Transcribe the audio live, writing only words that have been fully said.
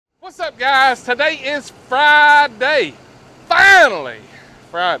What's up, guys? Today is Friday. Finally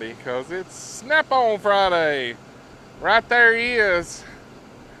Friday, because it's Snap-on Friday. Right there he is.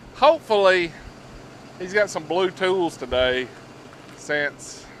 Hopefully he's got some blue tools today,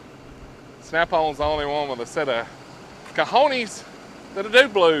 since Snap-on's the only one with a set of cojones that'll do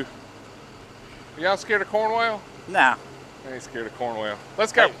blue. Are y'all scared of Cornwell? Nah. I ain't scared of Cornwell.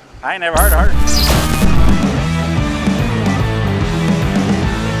 Let's go. Hey, I ain't never heard of her.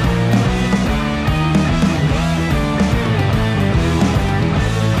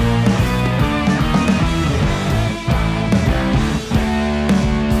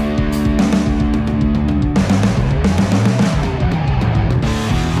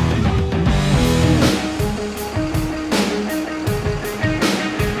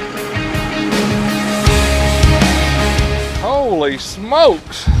 Holy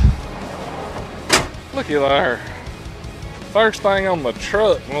smokes! Look at there. First thing on the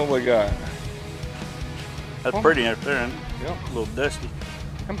truck, what we got? That's pretty up there, and Yep. a little dusty.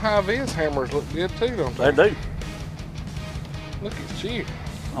 Them high-vis hammers look good too, don't they? They do. Look at you.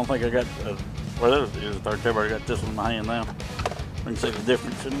 I don't think I got, well, that is a third cover. I got this one in my hand now. You can see the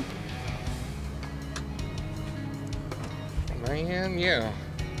difference in them. Man, yeah.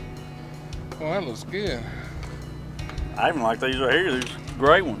 Well, that looks good. I even like these right here, these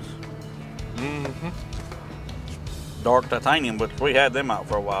gray ones. Mm-hmm. Dark titanium, but we had them out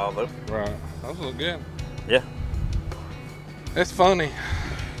for a while though. Right. Those look good. Yeah. It's funny.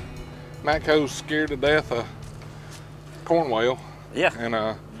 Matco's scared to death of Cornwell. Yeah. And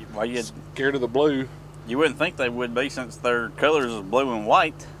Well, scared of the blue. you wouldn't think they would be, since their colors is blue and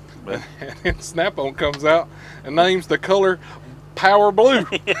white. But And then Snap-on comes out and names the color Power Blue.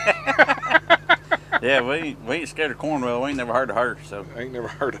 yeah, we ain't scared of Cornwell. We ain't never heard of her, so I ain't never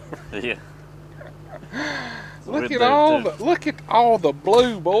heard of her. yeah. Look at all the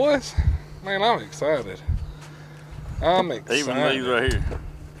blue, boys. Man, I'm excited. I'm excited. Even these right here.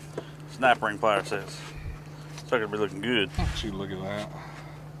 Snap ring plier sets. So gonna be looking good. Don't you look at that.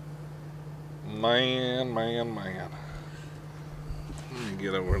 Man. Let me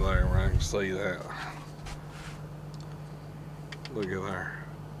get over there where I can see that. Look at there.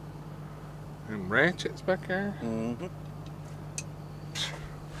 Them ratchets back there. Mm-hmm.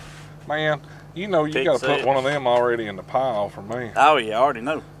 Man, you know you got to put one of them already in the pile for me. Oh yeah, I already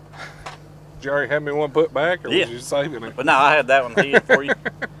know. Did you already have me one put back, or Yeah. was you saving it? But no, I had that one here for you.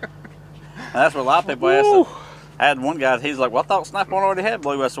 And that's what a lot of people ask. I had one guy, he's like, well, I thought Snap-on already had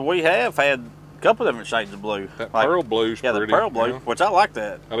blue. I said, we have had a couple of different shades of blue. That like, pearl blue's yeah, pretty. the pearl blue, Yeah. which I like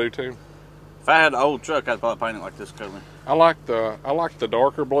that. I do too. If I had an old truck, I'd probably paint it like this color. I like the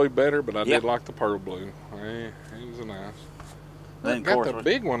darker blue better, but I Yeah. did like the pearl blue. Hey, it was nice. Then, Got the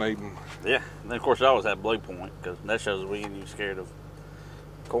big one even. Yeah, and then of course I always had blue point, because that shows we ain't even scared of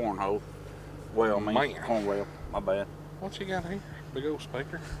cornhole. Well, I mean, Man. cornwell, my bad. What you got here? Big old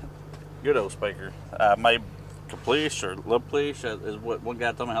speaker. Good old speaker. I made Caplish or Laplish is what one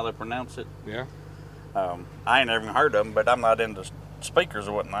guy told me how they pronounce it. Yeah. I ain't never even heard of them, but I'm not into speakers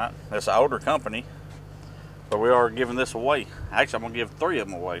or whatnot. It's an older company, but we are giving this away. Actually, I'm gonna give 3 of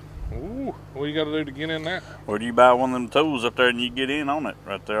them away. Ooh, what you got to do to get in that? Or do you buy one of them tools up there and you get in on it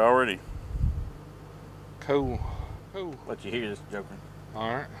right there already? Cool. Let you hear this joking.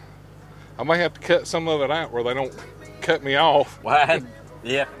 All right. I may have to cut some of it out where they don't cut me off. Well, I had,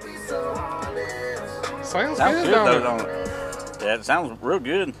 yeah. Sounds Sounds good, good don't though, it? don't it? Yeah, it sounds real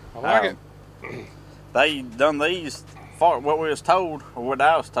good. I like it. They done these, what we was told, or what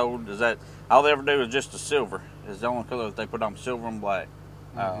I was told, is that all they ever do is just the silver. It's the only color that they put on, silver and black.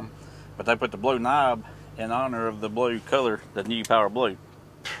 But they put the blue knob in honor of the blue color, the new Power Blue.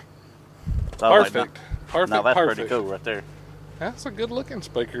 So I was like, Perfect. Perfect. now that's perfect. pretty cool right there. That's a good looking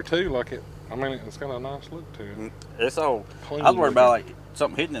speaker too. Like it. I mean, it's got a nice look to it. It's all, Clean I was worried about looking. like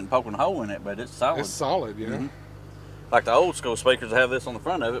something hitting it and poking a hole in it, but it's solid. It's solid, yeah. Mhm. Like the old school speakers have this on the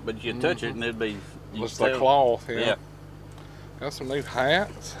front of it, but you'd touch it and it'd be, you Looks could like tell. cloth, yeah. Yeah. Got some new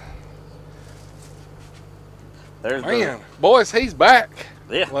hats. There's Man, boys, he's back.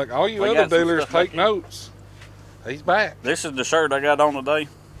 yeah. Like all you We other got some dealers, stuff take notes. He's back. This is the shirt I got on today.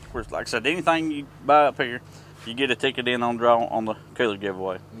 Of course, like I said, anything you buy up here, you get a ticket in on draw on the cooler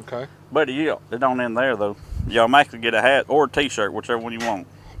giveaway. Okay. But yeah, it don't end there though. You automatically get a hat or a t-shirt, whichever one you want.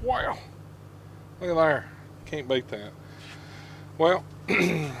 Wow. Look at there. Can't beat that. Well,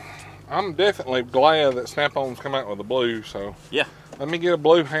 I'm definitely glad that Snap-on's come out with the blue, so Yeah. let me get a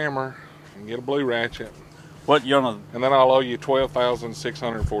blue hammer and get a blue ratchet. What you gonna And then I'll owe you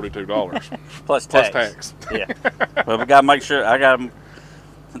 $12,642 plus plus tax? tax. Yeah. But we gotta make sure.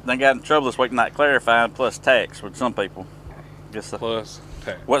 They got in trouble this week not clarifying plus tax with some people. Guess Plus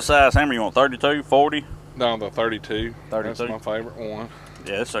attached. What size hammer you want? 32, 40? No, the 32. 32. That's my favorite one.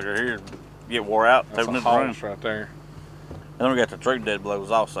 Yeah, this sucker here get wore out. That's a hoss right there. And then we got the true dead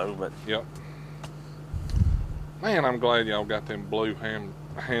blows also, but yep. Man, I'm glad y'all got them blue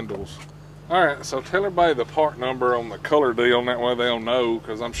handles. All right, so tell everybody the part number on the color deal, and that way they'll know,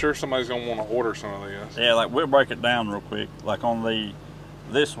 because I'm sure somebody's gonna want to order some of this. Yeah, like we'll break it down real quick. Like on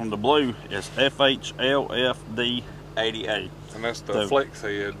this one, the blue is FHLFD80A. And that's the flex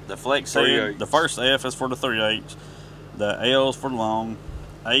head. The flex head. The first F is for the 3/8. The L is for the long.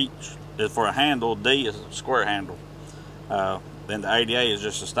 H is for a handle. D is a square handle. Then the 80A is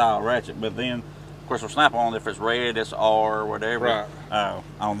just a style ratchet. But then, of course, with snap-on, if it's red, it's R or whatever. Right.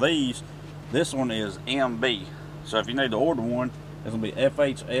 On these, this one is MB. So if you need to order one, it's going to be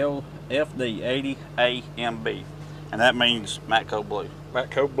FHLFD80AMB. And that means Matco Blue.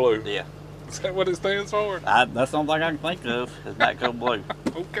 Matco Blue. Yeah. Is that what it stands for? That's the only thing I can think of is Matco Blue.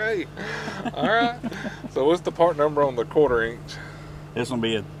 Okay. All right. So what's the part number on the 1/4 inch? It's going to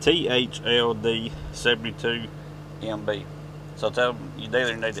be a THLD72MB. So tell them you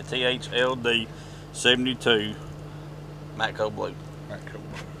dealer need a THLD72 Matco Blue. Matco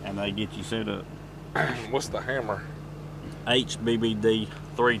Blue. And they get you set up. What's the hammer?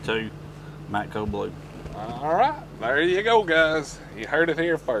 HBBD32 Matco Blue. All right. There you go, guys. You heard it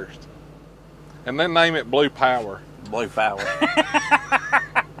here first. And then name it Blue Power. Blue Power.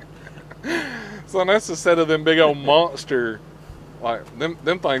 So that's a set of them big old monster, like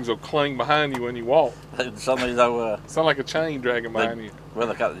them things will cling behind you when you walk. Some of these old, sound like a chain dragging behind you. Well,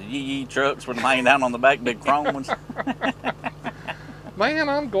 they got the yee trucks with them hanging down on the back, big chrome ones. Man,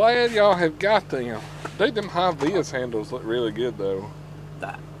 I'm glad y'all have got them. Dude, them high vis handles look really good though.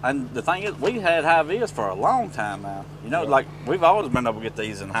 And the thing is, we had high vis for a long time now. You know, like we've always been able to get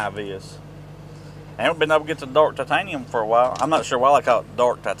these in high vis. And we've been able to get the dark titanium for a while. I'm not sure why they call it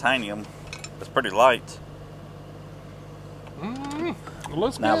dark titanium. It's pretty light.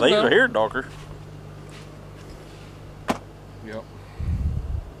 Looks now good, these though. are here darker. Yep.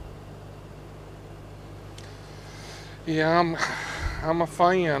 Yeah, I'm a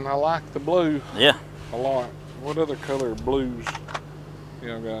fan. I like the blue. Yeah. A lot. What other color blues? You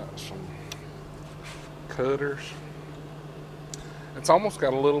know, got some cutters. It's almost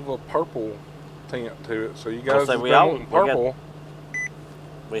got a little of a purple tint to it. So you guys have been wanting purple.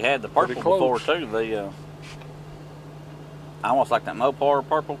 We had the purple before too. The almost like that Mopar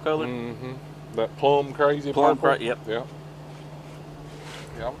purple color. Mm-hmm. That plum crazy purple. Yep. Yep.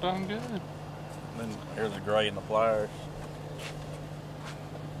 Y'all done good. Then here's the gray and the pliers.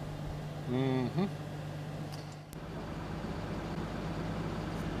 Mm-hmm.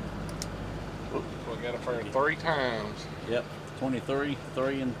 So we got it for 3 times. Yep. 23,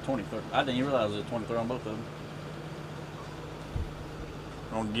 3, and 23. I didn't even realize it was 23 on both of them.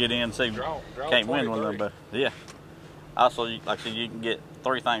 I'm gonna get in, see. Draw can't win one of them, but yeah. Also, like I said, you can get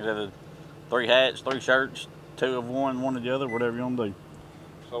 3 things out of 3 hats, 3 shirts, 2 of one, 1 of the other, whatever you want to do.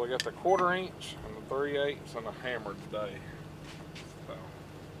 So we got the 1/4 inch and the 3/8 and a hammer today. So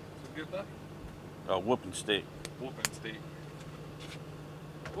it's a good day. A whooping stick. Whooping stick.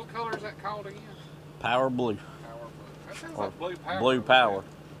 What color is that called again? Power Blue. Power Blue. That sounds like Blue Power. Blue Power.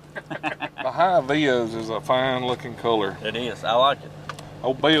 The high vis is a fine looking color. It is. I like it.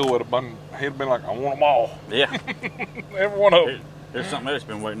 Old Bill would have been, he'd been like, I want them all. Yeah. Every one of them. There's something else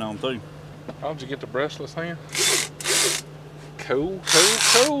been waiting on too. Oh, did you get the brushless hand? Cool, cool,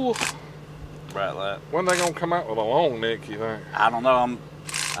 cool. Right, that. When they gonna come out with a long neck, you think? I don't know.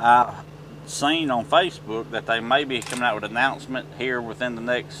 I seen on Facebook that they may be coming out with an announcement here within the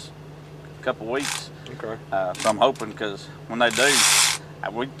next couple weeks. Okay. So I'm hoping, because when they do,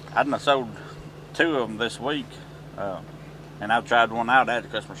 I done sold 2 of them this week. And I've tried one out at the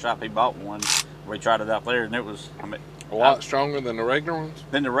customer shop. He bought one. We tried it out there, and it was a lot stronger than the regular ones.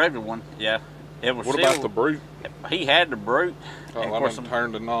 Than the regular one, yeah. It was. What about the brute? He had the brute. Oh, I done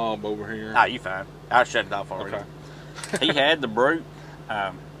turned the knob over here. Ah, you fine. I shut it off already. Okay. He had the brute,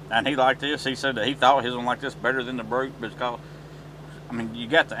 and he liked this. He said that he thought his one like this better than the brute, but it's called. I mean, you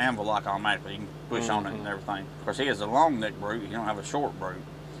got the anvil lock automatically. You can push on it and everything. Of course, he has a long neck brute. He don't have a short brute,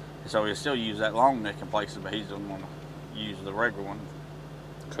 so he'll still use that long neck in places, but he's going to use the regular one.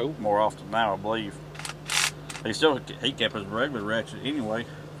 Cool. More often now, I believe. He kept his regular ratchet anyway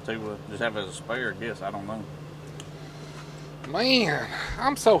to just have as a spare. I guess, I don't know. Man,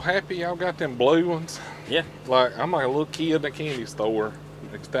 I'm so happy y'all got them blue ones. Yeah. Like I'm like a little kid in a candy store,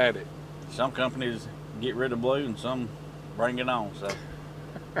 ecstatic. Some companies get rid of blue and some bring it on. So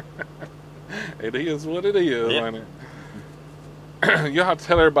it is what it is, yeah. Ain't it? You'll have to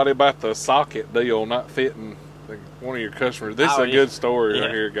tell everybody about the socket deal not fitting one of your customers. This is Oh, a yeah. good story Yeah.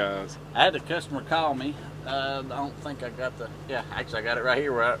 right here, guys. I had a customer call me. I don't think I got the. Yeah, actually, I got it right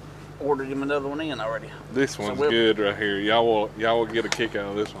here where I ordered him another one in already. This one's we'll- good right here. Y'all will get a kick out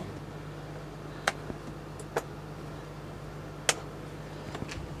of this one.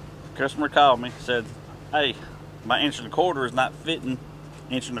 Customer called me, said, "Hey, my inch and a quarter is not fitting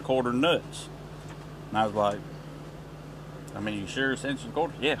inch and a quarter nuts." And I was like, "I mean, you sure it's inch and a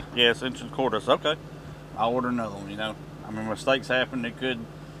quarter?" Yeah, it's inch and a quarter. I said, "Okay, I'll order another one." You know, I mean, mistakes happen. It could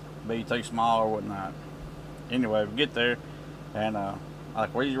be too small or whatnot. Anyway, we get there, and like,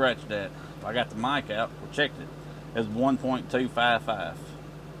 "Where's your ratchet at?" I got the mic out. We checked it. It's 1.255.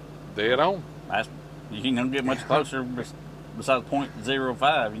 Dead on. That's, you don't get much closer besides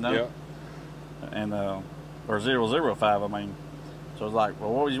 0.05, you know? Yeah. And or 0.005, I mean. So it's like,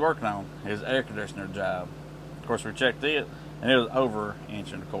 well, what was you working on? His air conditioner job. Of course, we checked it, and it was over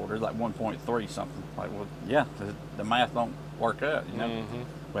inch and a quarter. It was like 1.3 something. Like, well, yeah, the math don't work out, you know. Mm-hmm.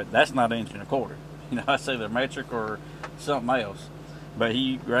 But that's not inch and a quarter. You know, I say they're metric or something else. But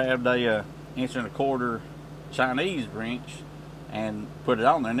he grabbed a inch and a quarter Chinese wrench and put it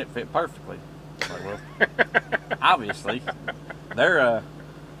on there, and it fit perfectly. Like, well, obviously, their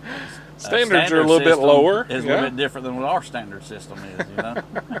Standards are a little bit lower. Is a Yeah. little bit different than what our standard system is. You know,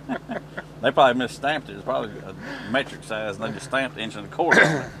 they probably misstamped it. It's probably a metric size, and they just stamped inch and a quarter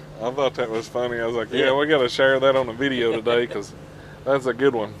on it. I thought that was funny. I was like, Yeah. yeah, we got to share that on the video today because that's a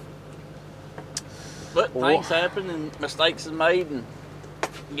good one. But Well, things happen, and mistakes are made, and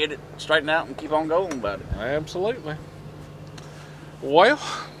get it straightened out and keep on going about it. Absolutely. Well,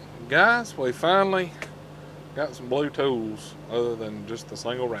 guys, we finally got some blue tools other than just the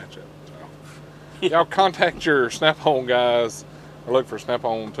single ratchet. So, y'all contact your Snap-on guys or look for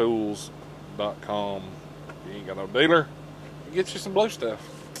snapontools.com. If you ain't got no dealer, get you some blue stuff.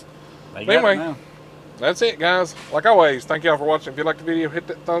 They got Anyway. it now. That's it, guys. Like always, thank y'all for watching. If you like the video, hit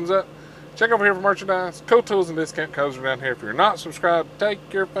that thumbs up. Check over here for merchandise. Cool tools and discount codes are down here. If you're not subscribed,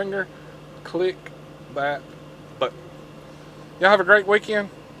 take your finger, click that button. Y'all have a great weekend.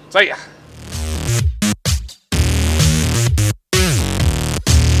 See ya.